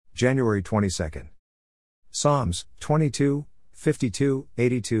January 22nd. Psalms, 22, 52,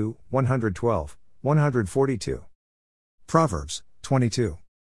 82, 112, 142. Proverbs, 22.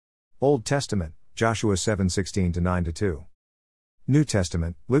 Old Testament, Joshua 7:16-9-2. New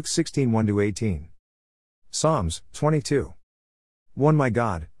Testament, Luke 16:1-18. Psalms, 22. 1 My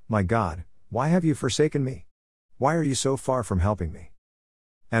God, why have you forsaken me? Why are you so far from helping me?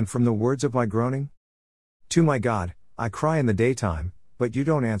 And from the words of my groaning? 2 My God, I cry in the daytime, but you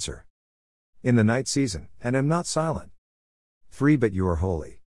don't answer. In the night season, and am not silent. 3 But you are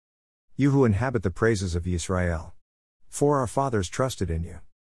holy. You who inhabit the praises of Israel. For our fathers trusted in you.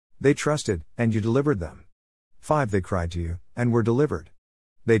 They trusted, and you delivered them. 5 They cried to you, and were delivered.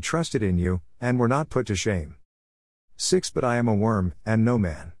 They trusted in you, and were not put to shame. 6 But I am a worm, and no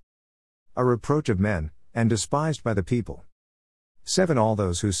man. A reproach of men, and despised by the people. 7 All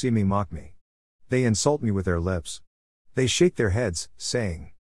those who see me mock me. They insult me with their lips. They shake their heads,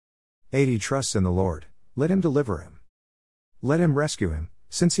 saying, 8 He trusts in the Lord, let him deliver him. Let him rescue him,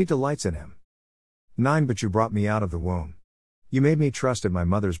 since he delights in him. 9 But you brought me out of the womb. You made me trust at my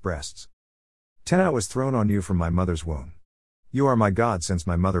mother's breasts. 10 I was thrown on you from my mother's womb. You are my God since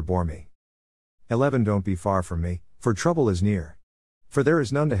my mother bore me. 11 Don't be far from me, for trouble is near. For there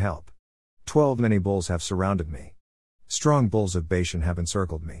is none to help. 12 Many bulls have surrounded me. Strong bulls of Bashan have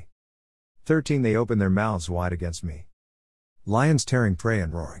encircled me. 13 They open their mouths wide against me. Lions tearing prey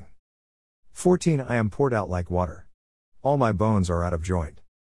and roaring. 14 I am poured out like water. All my bones are out of joint.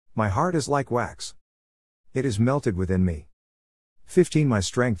 My heart is like wax. It is melted within me. 15 My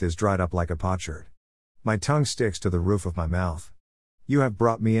strength is dried up like a potsherd. My tongue sticks to the roof of my mouth. You have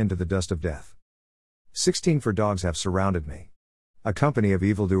brought me into the dust of death. 16 For dogs have surrounded me. A company of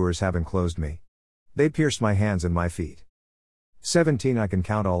evildoers have enclosed me. They pierced my hands and my feet. 17 I can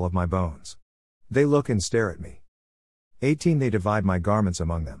count all of my bones. They look and stare at me. 18 They divide my garments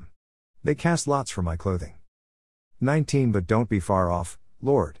among them. They cast lots for my clothing. 19 But don't be far off,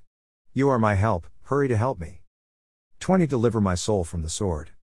 Lord. You are my help, hurry to help me. 20 Deliver my soul from the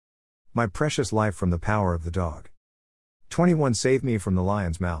sword. My precious life from the power of the dog. 21 Save me from the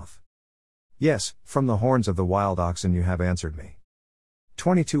lion's mouth. Yes, from the horns of the wild oxen you have answered me.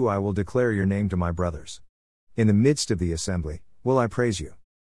 22 I will declare your name to my brothers. In the midst of the assembly, will I praise you.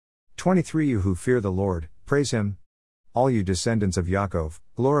 23 You who fear the Lord, praise him. All you descendants of Yaakov,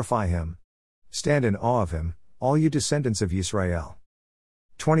 glorify him. Stand in awe of him, all you descendants of Israel.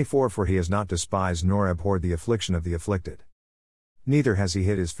 24 For he has not despised nor abhorred the affliction of the afflicted. Neither has he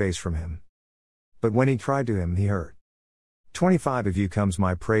hid his face from him. But when he cried to him he heard. 25 Of you comes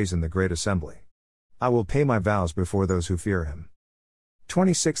my praise in the great assembly. I will pay my vows before those who fear him.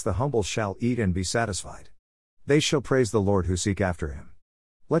 26 The humble shall eat and be satisfied. They shall praise the Lord who seek after him.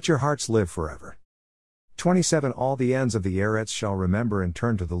 Let your hearts live forever. 27 All the ends of the Eretz shall remember and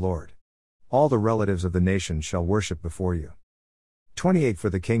turn to the Lord. All the relatives of the nations shall worship before you. 28 For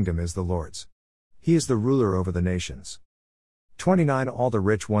the kingdom is the Lord's. He is the ruler over the nations. 29 All the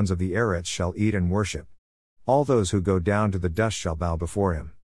rich ones of the Eretz shall eat and worship. All those who go down to the dust shall bow before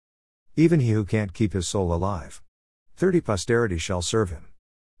him. Even he who can't keep his soul alive. 30 Posterity shall serve him.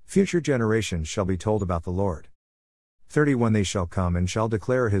 Future generations shall be told about the Lord. 31 They shall come and shall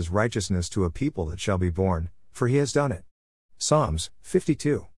declare his righteousness to a people that shall be born, for he has done it. Psalms,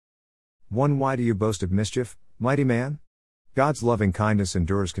 52. 1 Why do you boast of mischief, mighty man? God's loving kindness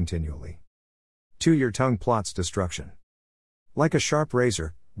endures continually. 2 Your tongue plots destruction. Like a sharp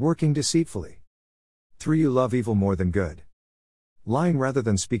razor, working deceitfully. 3 You love evil more than good. Lying rather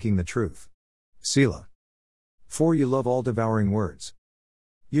than speaking the truth. Selah. 4 You love all devouring words.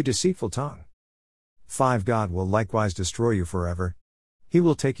 You deceitful tongue. 5 God will likewise destroy you forever. He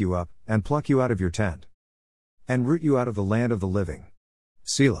will take you up, and pluck you out of your tent. And root you out of the land of the living.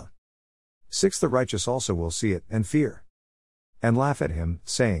 Selah. 6 The righteous also will see it, and fear. And laugh at him,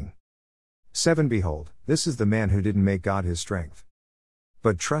 saying. 7 Behold, this is the man who didn't make God his strength.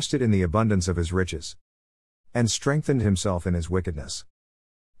 But trusted in the abundance of his riches. And strengthened himself in his wickedness.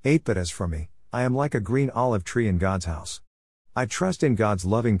 8 But as for me, I am like a green olive tree in God's house. I trust in God's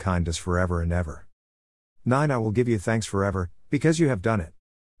loving kindness forever and ever. 9 I will give you thanks forever, because you have done it.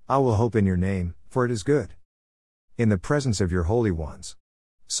 I will hope in your name, for it is good. In the presence of your holy ones.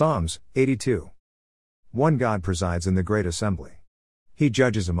 Psalms, 82. 1 God presides in the great assembly. He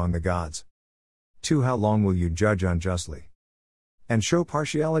judges among the gods. 2 How long will you judge unjustly? And show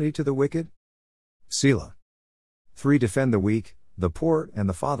partiality to the wicked? Selah. 3 Defend the weak, the poor, and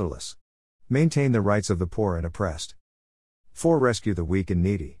the fatherless. Maintain the rights of the poor and oppressed. 4 Rescue the weak and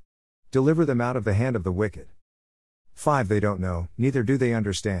needy. Deliver them out of the hand of the wicked. 5 They don't know, neither do they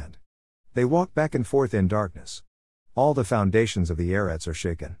understand. They walk back and forth in darkness. All the foundations of the Eretz are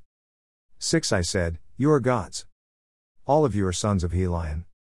shaken. 6 I said, you are gods. All of you are sons of Helion.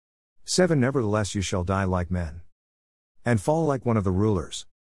 7 Nevertheless you shall die like men. And fall like one of the rulers.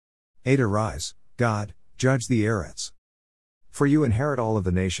 8 Arise, God, judge the Eretz. For you inherit all of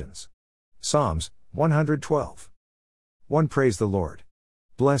the nations. Psalms, 112. 1 Praise the Lord.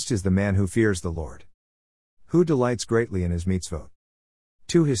 Blessed is the man who fears the Lord. Who delights greatly in his mitzvot.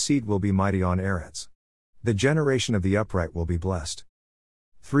 2 His seed will be mighty on Eretz. The generation of the upright will be blessed.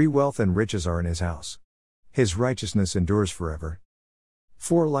 3 Wealth and riches are in his house. His righteousness endures forever.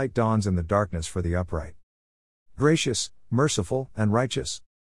 4 Light dawns in the darkness for the upright. Gracious, merciful, and righteous.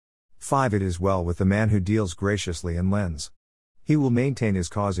 5 It is well with the man who deals graciously and lends. He will maintain his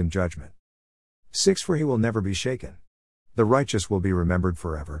cause in judgment. 6 For he will never be shaken. The righteous will be remembered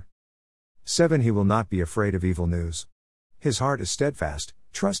forever. 7 He will not be afraid of evil news. His heart is steadfast,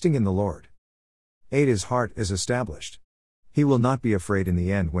 trusting in the Lord. 8 His heart is established. He will not be afraid in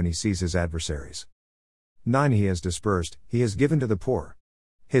the end when he sees his adversaries. 9 He has dispersed, he has given to the poor.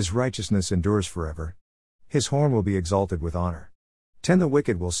 His righteousness endures forever. His horn will be exalted with honor. 10 The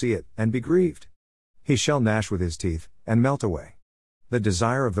wicked will see it, and be grieved. He shall gnash with his teeth, and melt away. The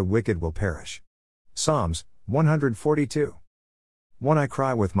desire of the wicked will perish. Psalms, 142. 1 I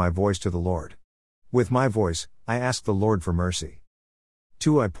cry with my voice to the Lord. With my voice, I ask the Lord for mercy.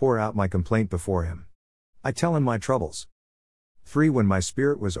 2 I pour out my complaint before him. I tell him my troubles. 3 When my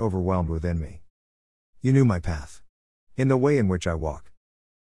spirit was overwhelmed within me. You knew my path. In the way in which I walk.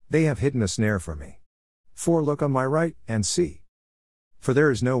 They have hidden a snare for me. 4 Look on my right, and see. For there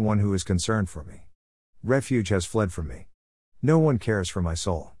is no one who is concerned for me. Refuge has fled from me. No one cares for my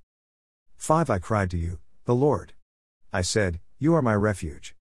soul. 5 I cried to you, the Lord. I said, you are my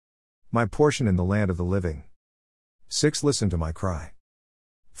refuge. My portion in the land of the living. 6 Listen to my cry.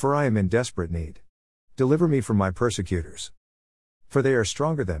 For I am in desperate need. Deliver me from my persecutors. For they are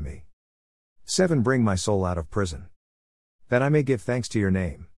stronger than me. 7 Bring my soul out of prison. That I may give thanks to your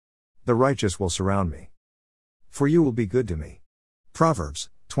name. The righteous will surround me. For you will be good to me. Proverbs,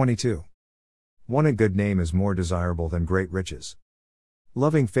 22. 1 A good name is more desirable than great riches.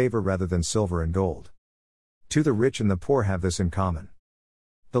 Loving favor rather than silver and gold. 2 The rich and the poor have this in common.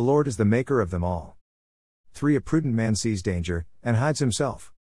 The Lord is the maker of them all. 3 A prudent man sees danger, and hides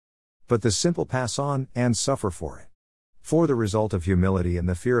himself. But the simple pass on, and suffer for it. 4 The result of humility and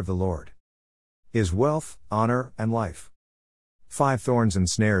the fear of the Lord is wealth, honor, and life. 5 Thorns and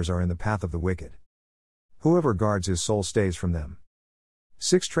snares are in the path of the wicked. Whoever guards his soul stays from them.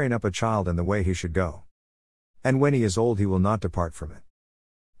 6 Train up a child in the way he should go. And when he is old he will not depart from it.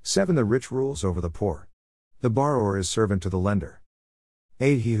 7 The rich rules over the poor. The borrower is servant to the lender.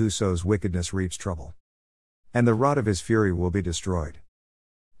 8 He who sows wickedness reaps trouble. And the rod of his fury will be destroyed.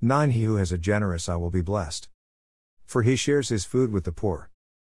 9 He who has a generous eye will be blessed. For he shares his food with the poor.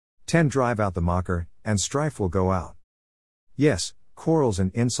 10 Drive out the mocker, and strife will go out. Yes, quarrels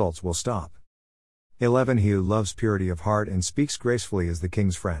and insults will stop. 11 He who loves purity of heart and speaks gracefully is the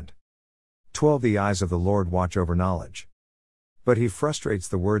king's friend. 12 The eyes of the Lord watch over knowledge. But he frustrates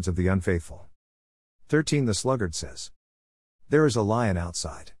the words of the unfaithful. 13 The sluggard says, there is a lion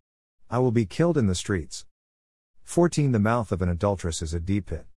outside. I will be killed in the streets. 14 The mouth of an adulteress is a deep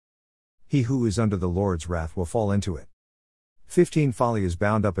pit. He who is under the Lord's wrath will fall into it. 15 Folly is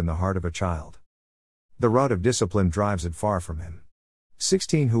bound up in the heart of a child. The rod of discipline drives it far from him.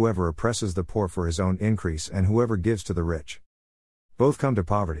 16 Whoever oppresses the poor for his own increase and whoever gives to the rich. Both come to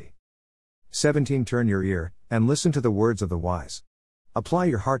poverty. 17 Turn your ear, and listen to the words of the wise. Apply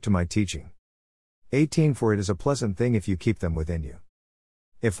your heart to my teaching. 18 For it is a pleasant thing if you keep them within you.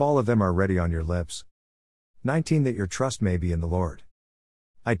 If all of them are ready on your lips. 19 That your trust may be in the Lord.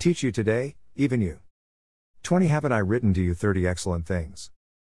 I teach you today, even you. 20 Haven't I written to you 30 excellent things?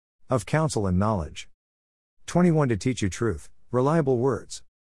 Of counsel and knowledge. 21 To teach you truth, reliable words.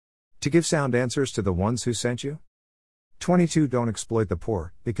 To give sound answers to the ones who sent you. 22 Don't exploit the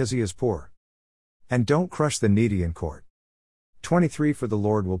poor, because he is poor. And don't crush the needy in court. 23 For the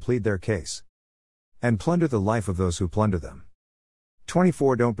Lord will plead their case. And plunder the life of those who plunder them.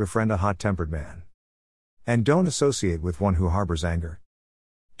 24 Don't befriend a hot-tempered man. And don't associate with one who harbors anger.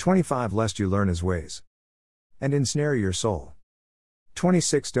 25 Lest you learn his ways. And ensnare your soul.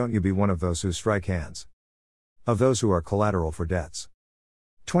 26 Don't you be one of those who strike hands. Of those who are collateral for debts.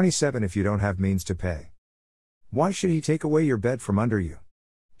 27 If you don't have means to pay. Why should he take away your bed from under you?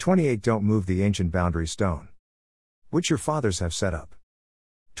 28 Don't move the ancient boundary stone, which your fathers have set up.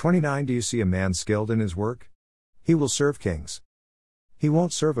 29 Do you see a man skilled in his work? He will serve kings. He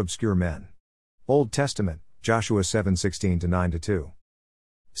won't serve obscure men. Old Testament, Joshua 7:16-9-2.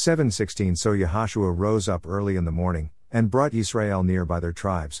 7:16 So Yehoshua rose up early in the morning, and brought Israel near by their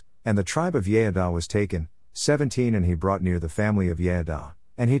tribes, and the tribe of Yehudah was taken. 17 And he brought near the family of Yehudah,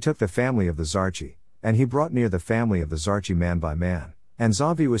 and he took the family of the Zarchi, and he brought near the family of the Zarchi man by man, and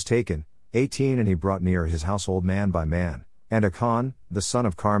Zavi was taken. 18 And he brought near his household man by man, and Achan, the son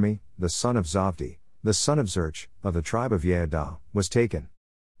of Carmi, the son of Zavdi, the son of Zerch, of the tribe of Yehudah, was taken.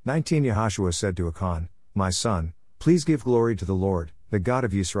 19 Yehoshua said to Achan, My son, please give glory to the Lord, the God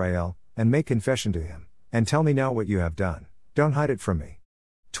of Israel, and make confession to him, and tell me now what you have done, don't hide it from me.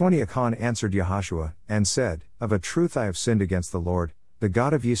 20 Achan answered Yehoshua, and said, Of a truth I have sinned against the Lord, the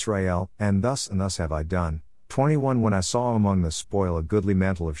God of Israel, and thus have I done. 21 When I saw among the spoil a goodly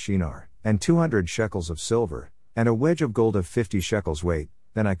mantle of Shinar, and 200 shekels of silver, and a wedge of gold of 50 shekels weight,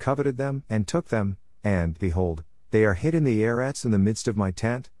 then I coveted them, and took them, and, behold, they are hid in the arets in the midst of my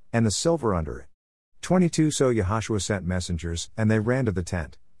tent, and the silver under it. 22 So Yehoshua sent messengers, and they ran to the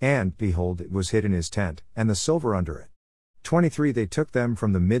tent, and, behold, it was hid in his tent, and the silver under it. 23 They took them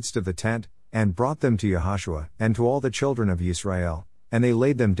from the midst of the tent, and brought them to Yehoshua, and to all the children of Israel, and they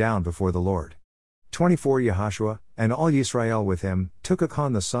laid them down before the Lord. 24 Yehoshua, and all Israel with him, took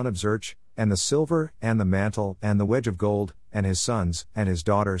Achan the son of Zerch, and the silver, and the mantle, and the wedge of gold, and his sons, and his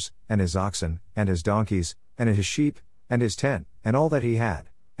daughters, and his oxen, and his donkeys, and his sheep, and his tent, and all that he had,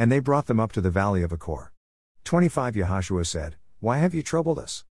 and they brought them up to the valley of Achor. 25 Yehoshua said, Why have you troubled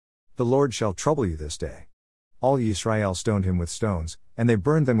us? The Lord shall trouble you this day. All Israel stoned him with stones, and they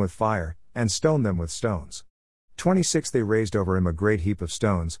burned them with fire, and stoned them with stones. 26 They raised over him a great heap of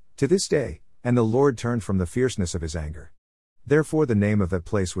stones, to this day, and the Lord turned from the fierceness of his anger. Therefore the name of that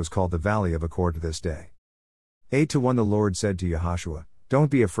place was called the Valley of Achor to this day. 8-1 The Lord said to Yehoshua, Don't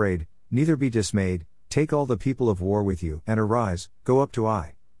be afraid, neither be dismayed, take all the people of war with you, and arise, go up to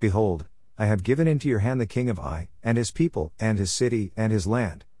Ai. Behold, I have given into your hand the king of Ai, and his people, and his city, and his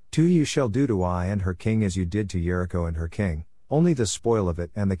land. To you shall do to Ai and her king as you did to Jericho and her king, only the spoil of it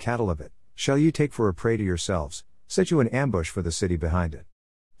and the cattle of it, shall you take for a prey to yourselves, set you an ambush for the city behind it.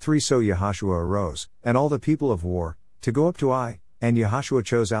 3 So Yehoshua arose, and all the people of war, to go up to Ai, and Yehoshua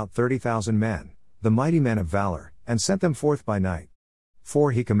chose out 30,000 men, the mighty men of valor, and sent them forth by night.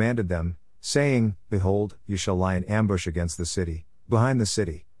 4 He commanded them, saying, Behold, you shall lie in ambush against the city, behind the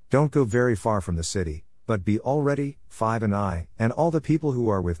city, don't go very far from the city, but be all ready. 5 And I, and all the people who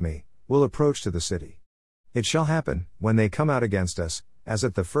are with me, will approach to the city. It shall happen, when they come out against us, as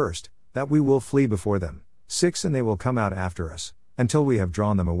at the first, that we will flee before them. 6 And they will come out after us, until we have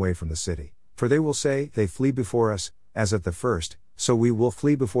drawn them away from the city, for they will say, They flee before us, as at the first, so we will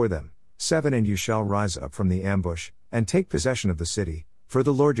flee before them. 7 And you shall rise up from the ambush, and take possession of the city, for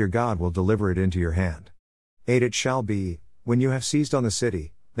the Lord your God will deliver it into your hand. 8 It shall be, when you have seized on the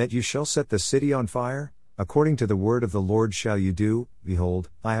city, that you shall set the city on fire, according to the word of the Lord shall you do, behold,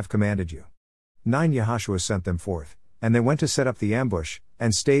 I have commanded you. 9 Yehoshua sent them forth, and they went to set up the ambush,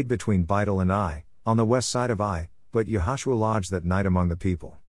 and stayed between Beitel and Ai, on the west side of Ai, but Yehoshua lodged that night among the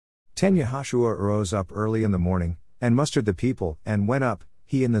people. 10 Yehoshua arose up early in the morning, and mustered the people, and went up,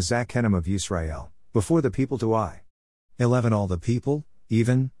 he and the Zachenim of Israel, before the people to Ai. 11 All the people,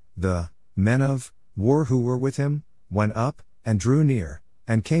 even the men of war who were with him, went up, and drew near,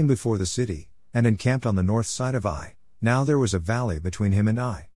 and came before the city, and encamped on the north side of Ai. Now there was a valley between him and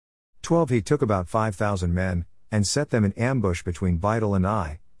Ai. 12 He took about 5,000 men, and set them in ambush between Beitel and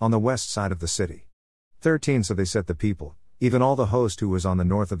Ai, on the west side of the city. 13 So they set the people, even all the host who was on the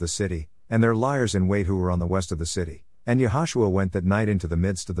north of the city, and their liers in wait who were on the west of the city, and Yehoshua went that night into the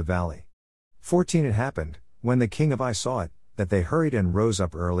midst of the valley. 14 It happened, when the king of Ai saw it, that they hurried and rose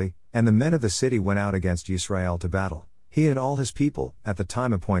up early, and the men of the city went out against Israel to battle, he and all his people, at the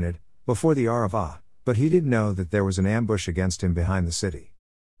time appointed, before the Arava, but he didn't know that there was an ambush against him behind the city.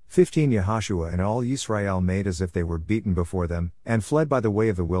 15 Yehoshua and all Israel made as if they were beaten before them, and fled by the way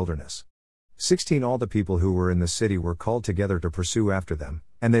of the wilderness. 16 All the people who were in the city were called together to pursue after them,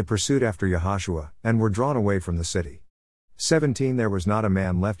 and they pursued after Yehoshua, and were drawn away from the city. 17 There was not a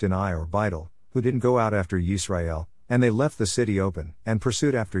man left in Ai or Beitel, who didn't go out after Yisrael, and they left the city open, and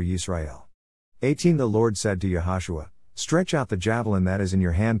pursued after Yisrael. 18 The Lord said to Yehoshua, Stretch out the javelin that is in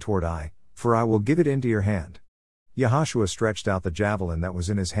your hand toward Ai, for I will give it into your hand. Yehoshua stretched out the javelin that was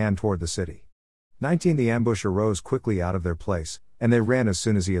in his hand toward the city. 19 The ambush arose quickly out of their place, and they ran as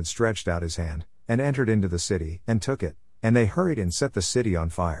soon as he had stretched out his hand, and entered into the city, and took it, and they hurried and set the city on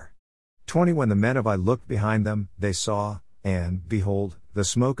fire. 20 When the men of Ai looked behind them, they saw, and, behold, the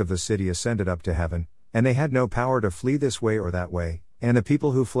smoke of the city ascended up to heaven, and they had no power to flee this way or that way, and the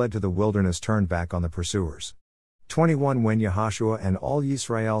people who fled to the wilderness turned back on the pursuers. 21 When Yehoshua and all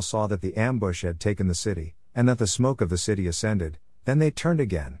Israel saw that the ambush had taken the city, and that the smoke of the city ascended, then they turned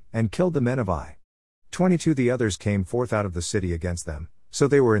again, and killed the men of Ai. 22 The others came forth out of the city against them, So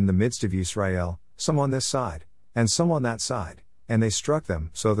they were in the midst of Israel, some on this side, and some on that side, and they struck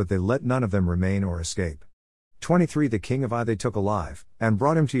them, so that they let none of them remain or escape. 23 The king of Ai they took alive, and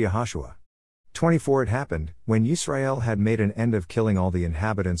brought him to Yehoshua. 24 It happened, when Israel had made an end of killing all the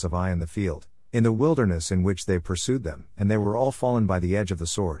inhabitants of Ai in the field, in the wilderness in which they pursued them, and they were all fallen by the edge of the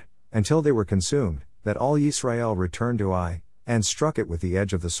sword, until they were consumed, that all Israel returned to Ai, and struck it with the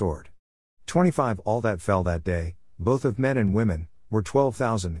edge of the sword. 25 All that fell that day, both of men and women, were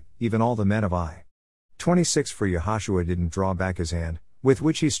 12,000, even all the men of Ai. 26 For Yehoshua didn't draw back his hand, with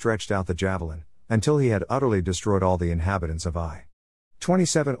which he stretched out the javelin, until he had utterly destroyed all the inhabitants of Ai.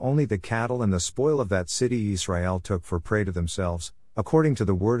 27 Only the cattle and the spoil of that city Israel took for prey to themselves, according to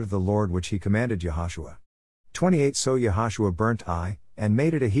the word of the Lord which he commanded Yehoshua. 28 So Yehoshua burnt Ai, and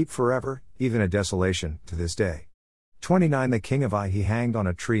made it a heap forever, even a desolation, to this day. 29 The king of Ai he hanged on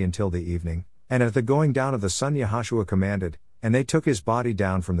a tree until the evening, and at the going down of the sun Yehoshua commanded, and they took his body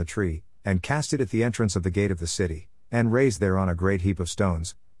down from the tree, and cast it at the entrance of the gate of the city, and raised thereon a great heap of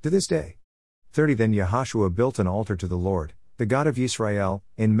stones, to this day. 30 Then Yehoshua built an altar to the Lord, the God of Israel,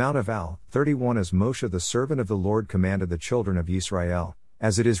 in Mount Aval. 31 As Moshe the servant of the Lord commanded the children of Israel,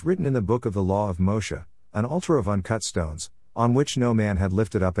 as it is written in the book of the law of Moshe, an altar of uncut stones, on which no man had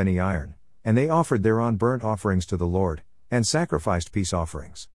lifted up any iron, and they offered thereon burnt offerings to the Lord, and sacrificed peace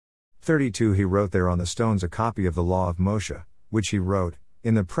offerings. 32 He wrote there on the stones a copy of the law of Moshe, which he wrote,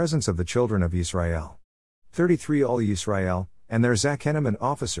 in the presence of the children of Israel. 33 All Israel, and their Zachenim and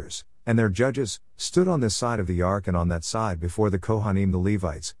officers, and their judges, stood on this side of the ark and on that side before the Kohanim the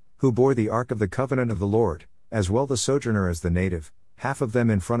Levites, who bore the ark of the covenant of the Lord, as well the sojourner as the native, half of them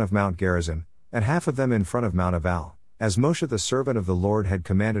in front of Mount Gerizim, and half of them in front of Mount Aval, as Moshe the servant of the Lord had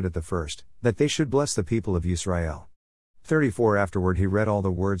commanded at the first, that they should bless the people of Israel. 34 Afterward he read all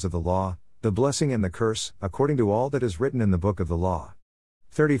the words of the law, the blessing and the curse, according to all that is written in the book of the law.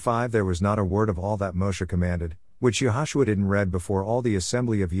 35 There was not a word of all that Moshe commanded, which Yehoshua didn't read before all the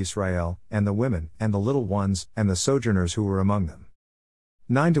assembly of Israel, and the women, and the little ones, and the sojourners who were among them.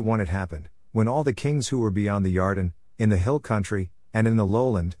 9-1 It happened, when all the kings who were beyond the Yarden, in the hill country, and in the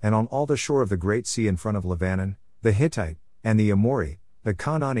lowland, and on all the shore of the great sea in front of Lebanon, the Hittite, and the Amori, the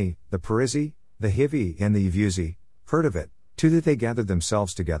Canaanite, the Perizzi, the Hivi, and the Yevuzi, heard of it, too that they gathered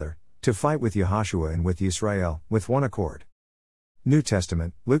themselves together, to fight with Yehoshua and with Israel, with one accord. New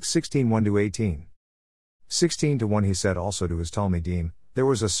Testament, Luke 16:1-18. 16-1 He said also to his Talmidim, there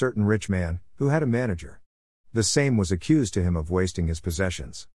was a certain rich man, who had a manager. The same was accused to him of wasting his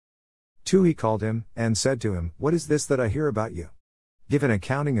possessions. 2 He called him, and said to him, What is this that I hear about you? Give an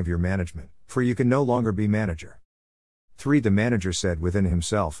accounting of your management, for you can no longer be manager. 3 The manager said within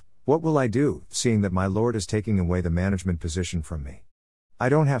himself, What will I do, seeing that my Lord is taking away the management position from me? I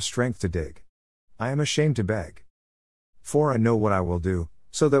don't have strength to dig. I am ashamed to beg. 4 I know what I will do,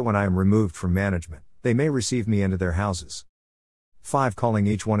 so that when I am removed from management, they may receive me into their houses. 5 Calling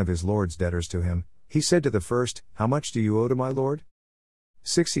each one of his Lord's debtors to him, he said to the first, How much do you owe to my Lord?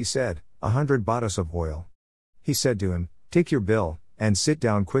 6 He said, 100 batos of oil. He said to him, Take your bill, and sit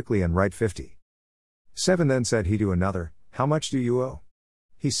down quickly and write 50. 7 Then said he to another, How much do you owe?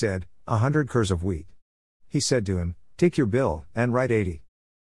 He said, 100 kurs of wheat. He said to him, Take your bill, and write 80.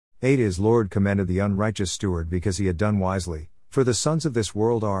 8 His Lord commended the unrighteous steward because he had done wisely, for the sons of this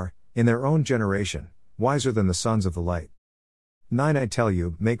world are, in their own generation, wiser than the sons of the light. 9 I tell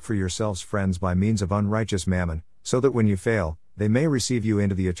you, make for yourselves friends by means of unrighteous mammon, so that when you fail, they may receive you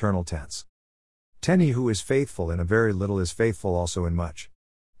into the eternal tents. 10 He who is faithful in a very little is faithful also in much.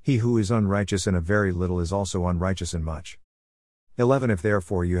 He who is unrighteous in a very little is also unrighteous in much. 11 If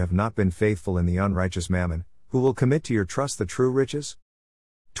therefore you have not been faithful in the unrighteous mammon, who will commit to your trust the true riches?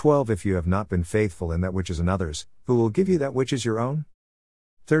 12 If you have not been faithful in that which is another's, who will give you that which is your own?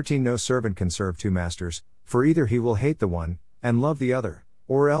 13 No servant can serve two masters, for either he will hate the one, and love the other,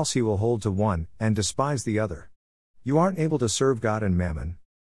 or else he will hold to one, and despise the other. You aren't able to serve God and mammon.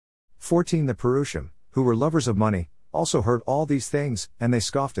 14 The Perushim, who were lovers of money, also heard all these things, and they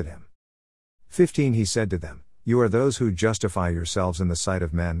scoffed at him. 15 He said to them, You are those who justify yourselves in the sight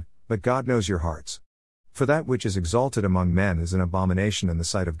of men, but God knows your hearts. For that which is exalted among men is an abomination in the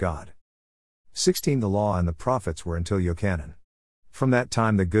sight of God. 16 The law and the prophets were until Yochanan. From that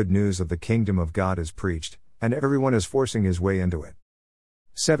time the good news of the kingdom of God is preached, and everyone is forcing his way into it.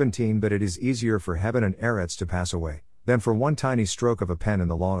 17 But it is easier for heaven and eretz to pass away, than for one tiny stroke of a pen in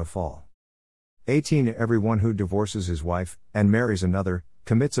the law to fall. 18 Everyone who divorces his wife, and marries another,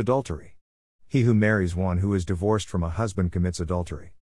 commits adultery. He who marries one who is divorced from a husband commits adultery.